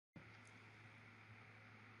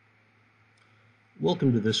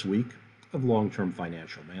Welcome to this week of Long-Term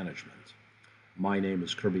Financial Management. My name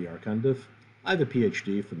is Kirby Arcundiff. I have a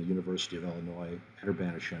Ph.D. from the University of Illinois at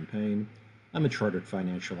Urbana-Champaign. I'm a chartered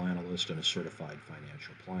financial analyst and a certified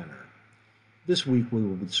financial planner. This week we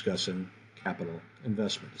will be discussing capital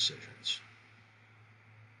investment decisions.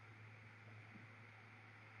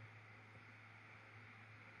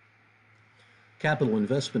 Capital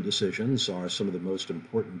investment decisions are some of the most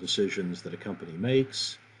important decisions that a company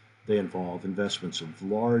makes. They involve investments of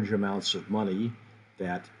large amounts of money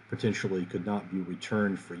that potentially could not be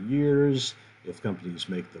returned for years. If companies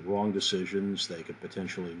make the wrong decisions, they could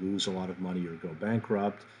potentially lose a lot of money or go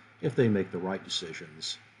bankrupt. If they make the right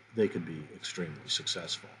decisions, they could be extremely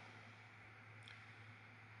successful.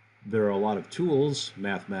 There are a lot of tools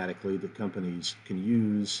mathematically that companies can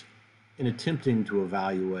use in attempting to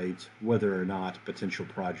evaluate whether or not potential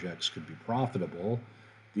projects could be profitable.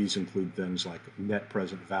 These include things like net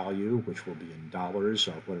present value, which will be in dollars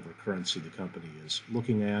or whatever currency the company is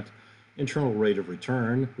looking at, internal rate of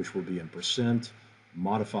return, which will be in percent,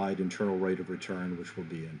 modified internal rate of return, which will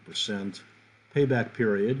be in percent, payback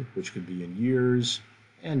period, which could be in years,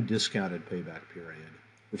 and discounted payback period,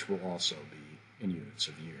 which will also be in units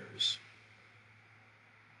of years.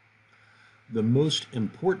 The most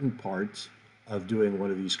important part of doing one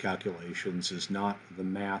of these calculations is not the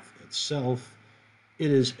math itself, it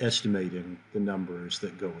is estimating the numbers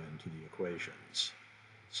that go into the equations.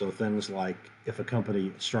 So things like if a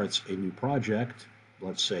company starts a new project,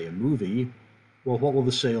 let's say a movie, well, what will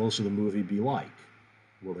the sales of the movie be like?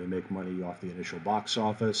 Will they make money off the initial box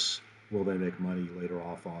office? Will they make money later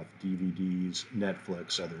off DVDs,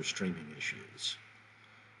 Netflix, other streaming issues?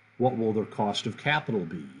 What will their cost of capital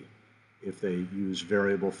be? If they use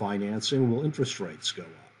variable financing, will interest rates go up?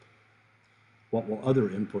 What will other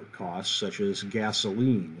input costs, such as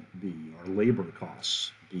gasoline, be, or labor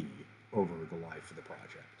costs be over the life of the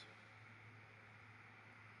project?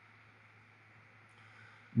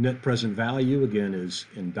 Net present value, again, is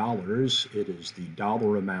in dollars. It is the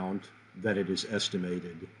dollar amount that it is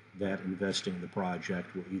estimated that investing in the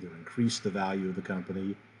project will either increase the value of the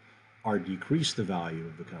company or decrease the value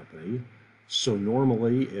of the company. So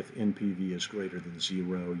normally, if NPV is greater than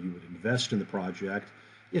 0, you would invest in the project.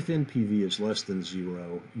 If NPV is less than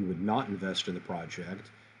 0, you would not invest in the project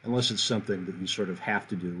unless it's something that you sort of have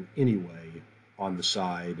to do anyway on the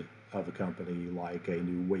side of a company, like a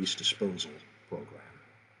new waste disposal program.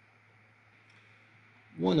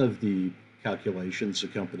 One of the calculations a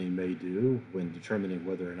company may do when determining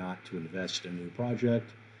whether or not to invest in a new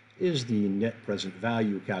project is the net present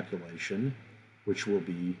value calculation, which will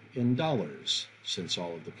be in dollars, since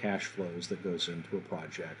all of the cash flows that goes into a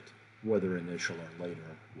project, whether initial or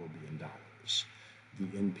later, will be in dollars. The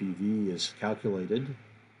NPV is calculated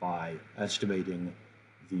by estimating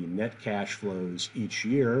the net cash flows each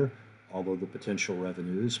year, all of the potential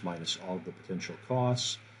revenues minus all of the potential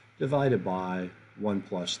costs, divided by 1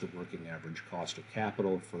 plus the working average cost of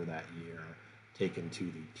capital for that year, taken to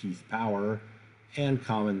the teeth power, and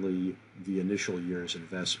commonly the initial year's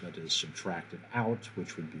investment is subtracted out,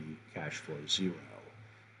 which would be cash flow 0.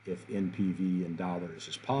 If NPV in dollars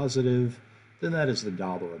is positive, then that is the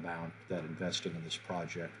dollar amount that investing in this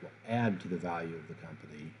project will add to the value of the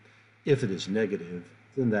company. If it is negative,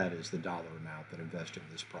 then that is the dollar amount that investing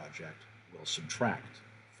in this project will subtract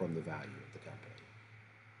from the value of the company.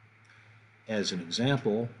 As an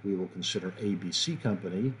example, we will consider ABC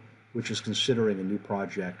Company, which is considering a new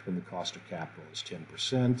project when the cost of capital is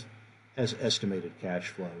 10%, has estimated cash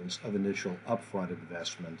flows of initial upfront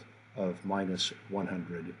investment of minus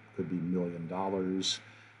 100, could be $1 million,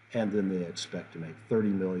 and then they expect to make 30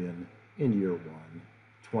 million in year 1,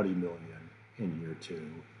 20 million in year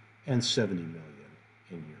 2, and 70 million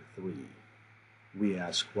in year 3. We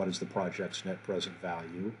ask, what is the project's net present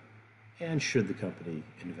value, and should the company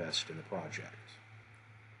invest in the project?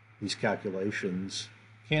 These calculations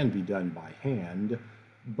can be done by hand,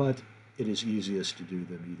 but it is easiest to do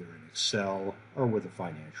them either in Excel or with a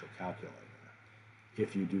financial calculator.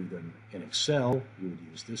 If you do them in Excel, you would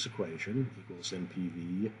use this equation, equals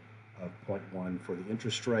NPV of 0.1 for the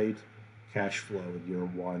interest rate, cash flow in year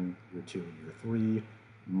 1, year 2, and year 3,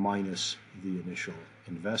 minus the initial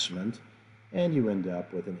investment, and you end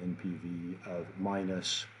up with an NPV of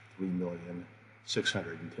minus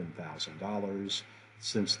 $3,610,000.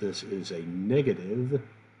 Since this is a negative,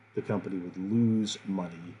 the company would lose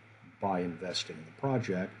money by investing in the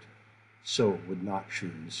project, so it would not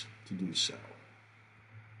choose to do so.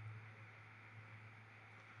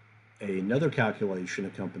 Another calculation a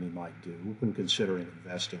company might do when considering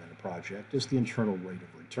investing in a project is the internal rate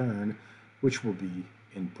of return, which will be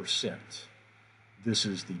in percent. This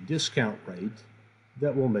is the discount rate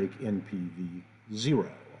that will make NPV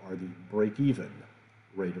 0, or the break-even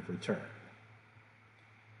rate of return.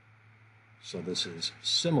 So this is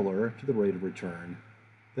similar to the rate of return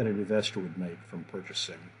that an investor would make from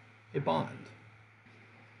purchasing a bond.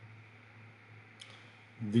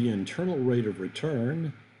 The internal rate of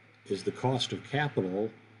return is the cost of capital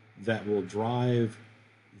that will drive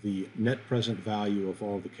the net present value of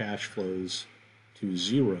all the cash flows to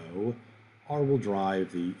 0, or will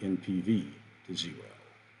drive the NPV to 0.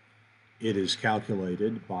 It is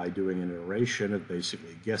calculated by doing an iteration of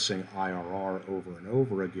basically guessing IRR over and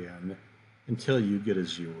over again until you get a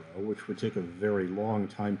 0, which would take a very long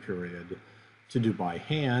time period to do by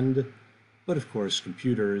hand, but of course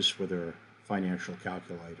computers with their financial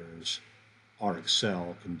calculators or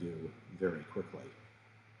Excel can do very quickly.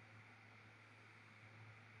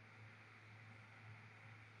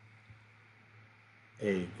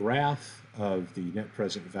 A graph of the net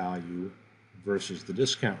present value versus the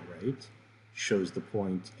discount rate shows the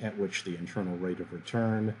point at which the internal rate of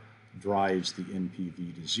return drives the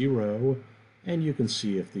NPV to 0, and you can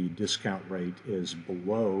see if the discount rate is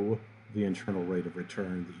below the internal rate of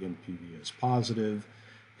return, the NPV is positive.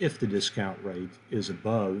 If the discount rate is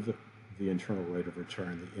above the internal rate of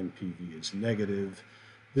return, the NPV is negative.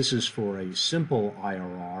 This is for a simple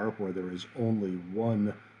IRR where there is only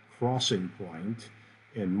one crossing point.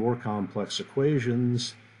 In more complex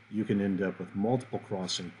equations, you can end up with multiple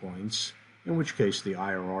crossing points, in which case the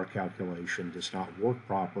IRR calculation does not work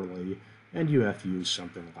properly, and you have to use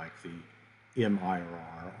something like the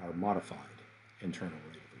MIRR, or modified internal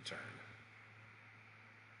rate of return.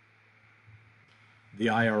 The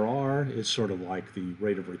IRR is sort of like the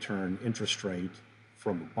rate of return interest rate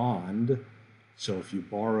from a bond. So if you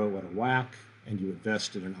borrow at a WACC and you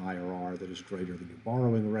invest in an IRR that is greater than your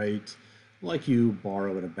borrowing rate, like you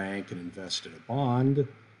borrow at a bank and invest in a bond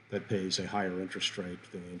that pays a higher interest rate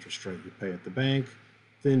than the interest rate you pay at the bank,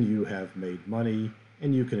 then you have made money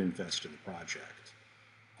and you can invest in the project.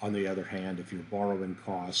 On the other hand, if your borrowing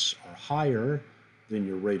costs are higher than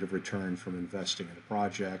your rate of return from investing in a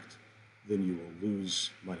project, then you will lose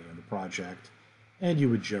money on the project, and you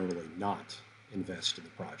would generally not invest in the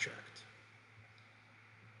project.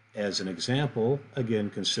 As an example, again,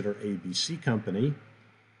 consider ABC Company,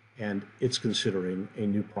 and it's considering a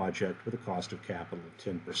new project with a cost of capital of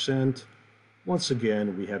 10%. Once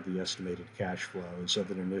again, we have the estimated cash flows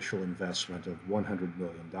of an initial investment of $100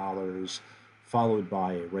 million, followed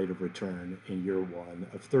by a rate of return in year 1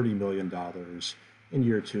 of $30 million, in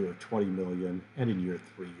year 2 of $20 million, and in year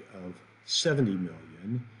 3 of $70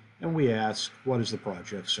 million. And we ask, what is the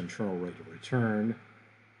project's internal rate of return,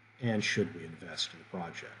 and should we invest in the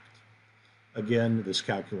project? Again, this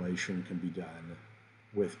calculation can be done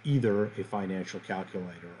with either a financial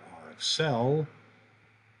calculator or Excel.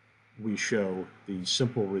 We show the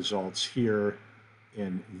simple results here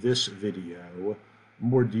in this video.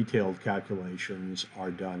 More detailed calculations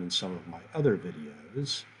are done in some of my other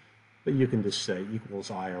videos, but you can just say equals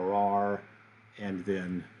IRR and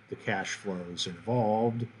then the cash flows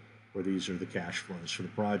involved, where these are the cash flows for the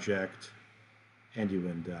project, and you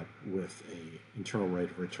end up with an internal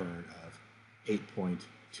rate of return of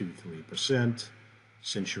 8.23%.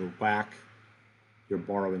 Since your WACC, your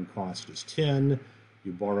borrowing cost is 10,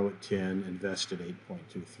 you borrow at 10, invest at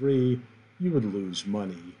 8.23, you would lose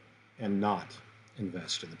money and not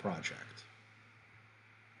invest in the project.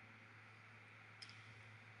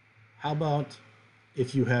 How about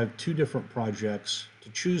if you have two different projects to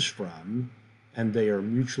choose from and they are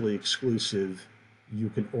mutually exclusive, you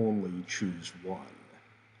can only choose one?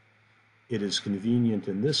 It is convenient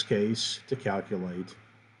in this case to calculate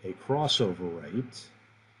a crossover rate.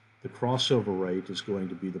 The crossover rate is going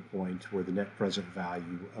to be the point where the net present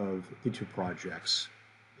value of the two projects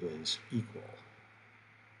is equal.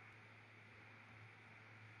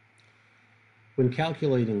 When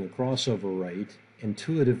calculating the crossover rate,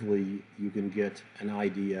 intuitively you can get an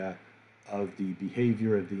idea of the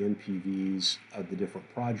behavior of the NPVs of the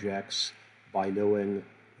different projects by knowing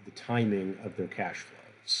the timing of their cash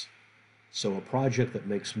flows. So a project that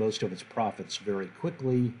makes most of its profits very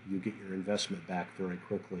quickly, you get your investment back very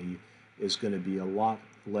quickly, is going to be a lot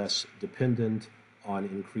less dependent on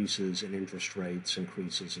increases in interest rates,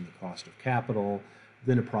 increases in the cost of capital,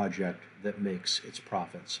 than a project that makes its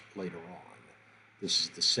profits later on. This is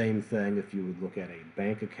the same thing if you would look at a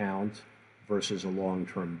bank account versus a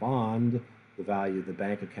long-term bond. The value of the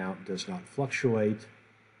bank account does not fluctuate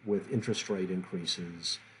with interest rate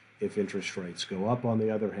increases. If interest rates go up, on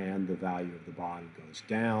the other hand, the value of the bond goes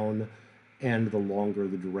down, and the longer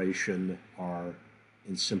the duration, or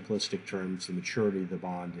in simplistic terms, the maturity of the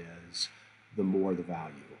bond is, the more the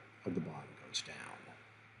value of the bond goes down.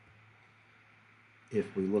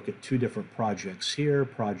 If we look at two different projects here,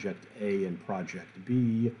 Project A and Project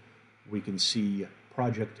B, we can see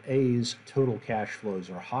Project A's total cash flows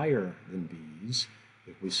are higher than B's.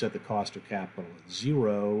 If we set the cost of capital at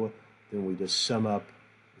 0, then we just sum up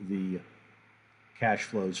the cash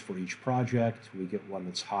flows for each project. We get one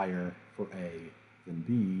that's higher for A than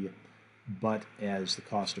B. But as the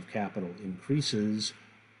cost of capital increases,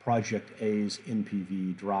 Project A's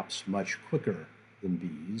NPV drops much quicker than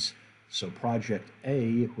B's. So Project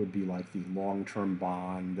A would be like the long-term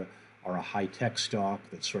bond or a high-tech stock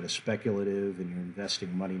that's sort of speculative and you're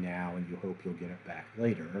investing money now and you hope you'll get it back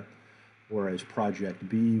later. Whereas Project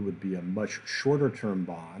B would be a much shorter-term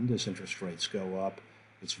bond. As interest rates go up,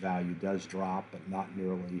 its value does drop, but not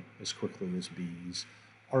nearly as quickly as B's,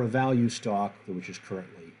 or a value stock which is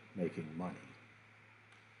currently making money.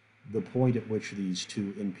 The point at which these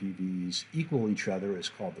two NPVs equal each other is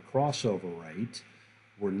called the crossover rate.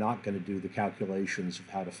 We're not going to do the calculations of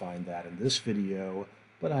how to find that in this video,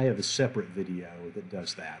 but I have a separate video that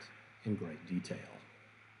does that in great detail.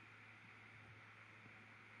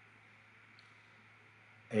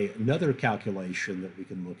 Another calculation that we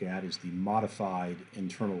can look at is the modified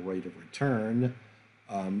internal rate of return.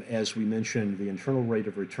 As we mentioned, the internal rate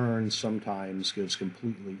of return sometimes gives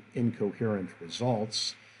completely incoherent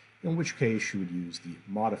results, in which case you would use the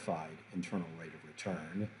modified internal rate of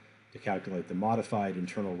return. To calculate the modified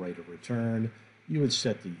internal rate of return, you would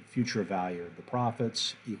set the future value of the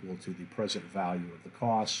profits equal to the present value of the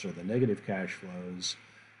costs or the negative cash flows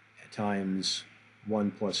at times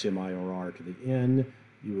 1 plus MIRR to the n.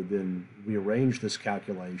 You would then rearrange this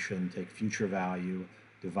calculation, take future value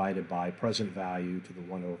divided by present value to the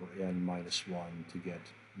 1 over n minus 1 to get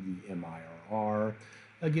the MIRR.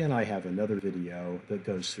 Again, I have another video that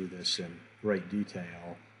goes through this in great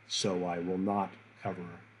detail, so I will not cover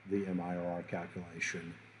the MIRR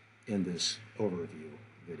calculation in this overview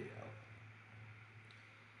video.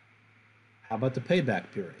 How about the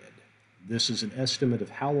payback period? This is an estimate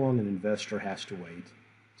of how long an investor has to wait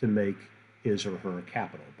to make his or her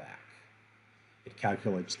capital back. It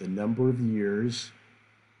calculates the number of years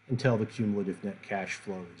until the cumulative net cash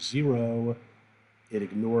flow is 0. It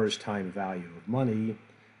ignores time value of money,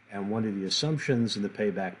 and one of the assumptions in the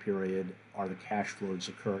payback period are the cash flows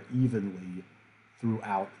occur evenly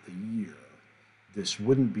throughout the year. This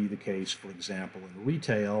wouldn't be the case, for example, in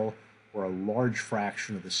retail, where a large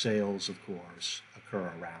fraction of the sales, of course,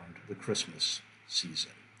 occur around the Christmas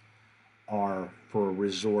season. Or for a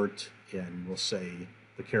resort in, we'll say,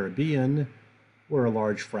 the Caribbean, where a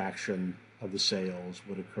large fraction of the sales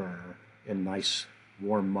would occur in nice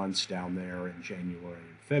warm months down there in January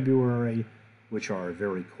and February, which are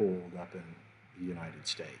very cold up in the United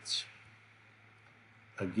States.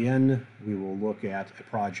 Again, we will look at a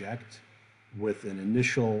project with an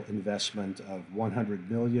initial investment of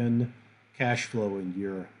 $100 million, cash flow in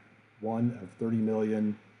year 1 of $30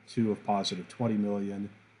 million, 2 of positive $20 million,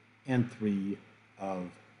 and 3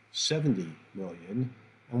 of $70 million.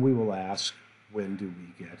 And we will ask, when do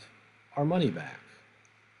we get our money back?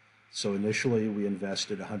 So initially we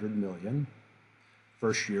invested $100 million.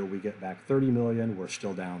 First year we get back $30 million, we're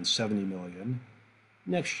still down $70 million.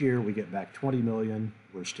 Next year we get back $20 million,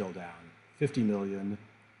 we're still down $50 million.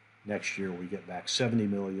 Next year we get back $70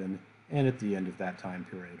 million, and at the end of that time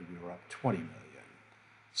period we were up $20 million.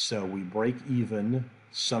 So we break even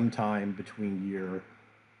sometime between year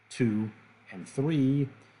 2 and 3,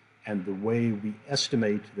 and the way we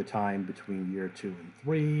estimate the time between year 2 and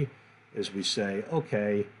 3 is we say,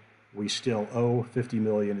 okay, we still owe $50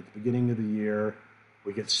 million at the beginning of the year,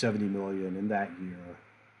 we get $70 million in that year,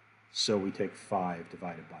 so we take 5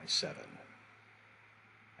 divided by 7.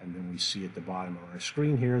 And then we see at the bottom of our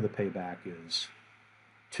screen here, the payback is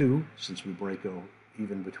 2, since we break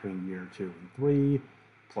even between year 2 and 3,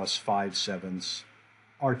 plus 5/7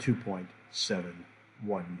 are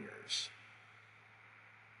 2.71 years.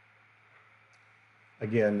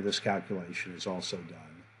 Again, this calculation is also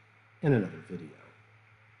done in another video.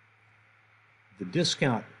 The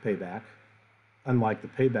discount payback, unlike the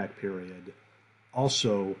payback period,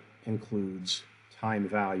 also includes time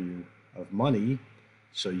value of money.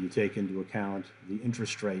 So you take into account the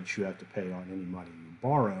interest rates you have to pay on any money you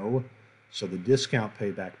borrow. So the discount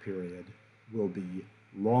payback period will be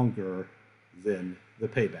longer than the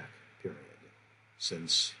payback period,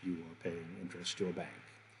 since you are paying interest to a bank.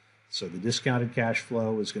 So the discounted cash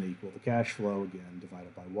flow is going to equal the cash flow, again,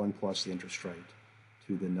 divided by 1 plus the interest rate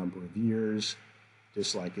to the number of years,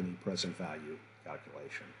 just like any present value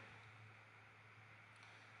calculation.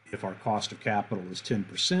 If our cost of capital is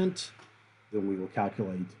 10%, then we will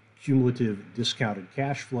calculate cumulative discounted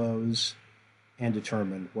cash flows and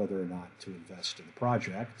determine whether or not to invest in the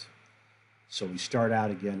project. So we start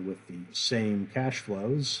out again with the same cash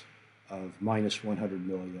flows of minus 100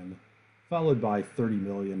 million, followed by 30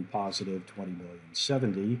 million, positive 20 million,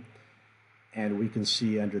 70. And we can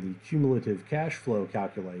see under the cumulative cash flow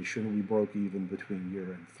calculation, we broke even between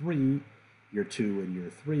year 2 and year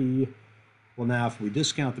 3. Well, now if we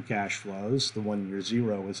discount the cash flows, the one in year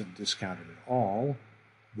 0 isn't discounted at all.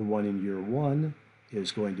 The one in year 1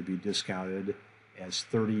 is going to be discounted as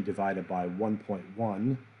 30 divided by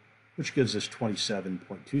 1.1, which gives us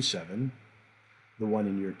 27.27. The one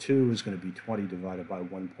in year 2 is going to be 20 divided by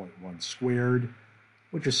 1.1 squared,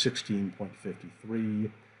 which is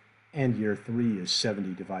 16.53. And year 3 is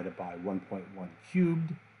 70 divided by 1.1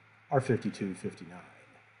 cubed, or 52.59.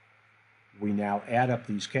 We now add up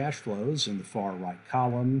these cash flows in the far right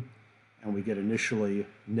column, and we get initially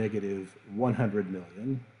negative 100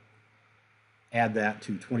 million. Add that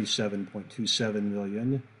to 27.27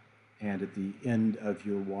 million, and at the end of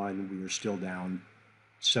year 1, we are still down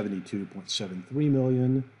 72.73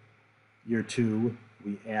 million. Year 2,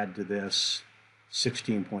 we add to this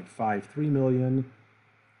 16.53 million.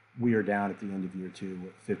 We are down at the end of year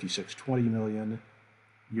 2 at 56.20 million.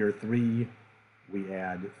 Year 3, we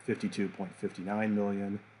add 52.59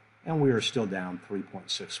 million, and we are still down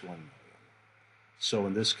 3.61 million. So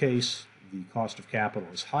in this case, the cost of capital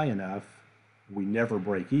is high enough, we never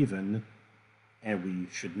break even, and we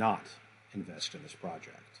should not invest in this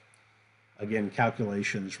project. Again,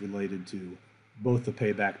 calculations related to both the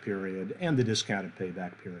payback period and the discounted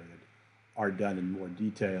payback period are done in more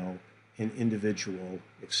detail in individual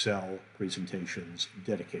Excel presentations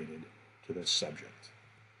dedicated to this subject.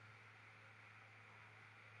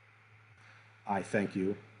 I thank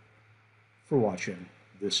you for watching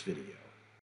this video.